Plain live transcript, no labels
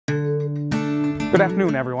Good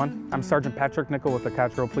afternoon, everyone. I'm Sergeant Patrick Nickle with the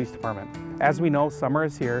Cottage Grove Police Department. As we know, summer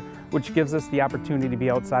is here, which gives us the opportunity to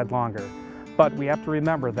be outside longer. But we have to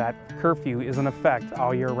remember that curfew is in effect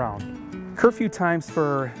all year round. Curfew times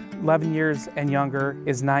for 11 years and younger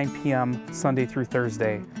is 9 p.m. Sunday through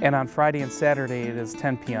Thursday, and on Friday and Saturday it is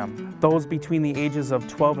 10 p.m. Those between the ages of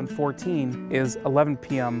 12 and 14 is 11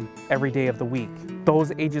 p.m. every day of the week.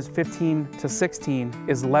 Those ages 15 to 16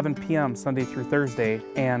 is 11 p.m. Sunday through Thursday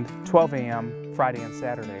and 12 a.m. Friday and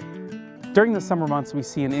Saturday. During the summer months, we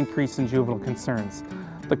see an increase in juvenile concerns.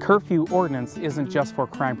 The curfew ordinance isn't just for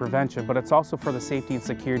crime prevention, but it's also for the safety and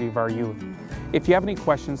security of our youth. If you have any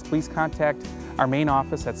questions, please contact our main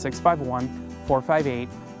office at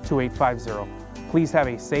 651-458-2850. Please have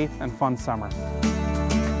a safe and fun summer.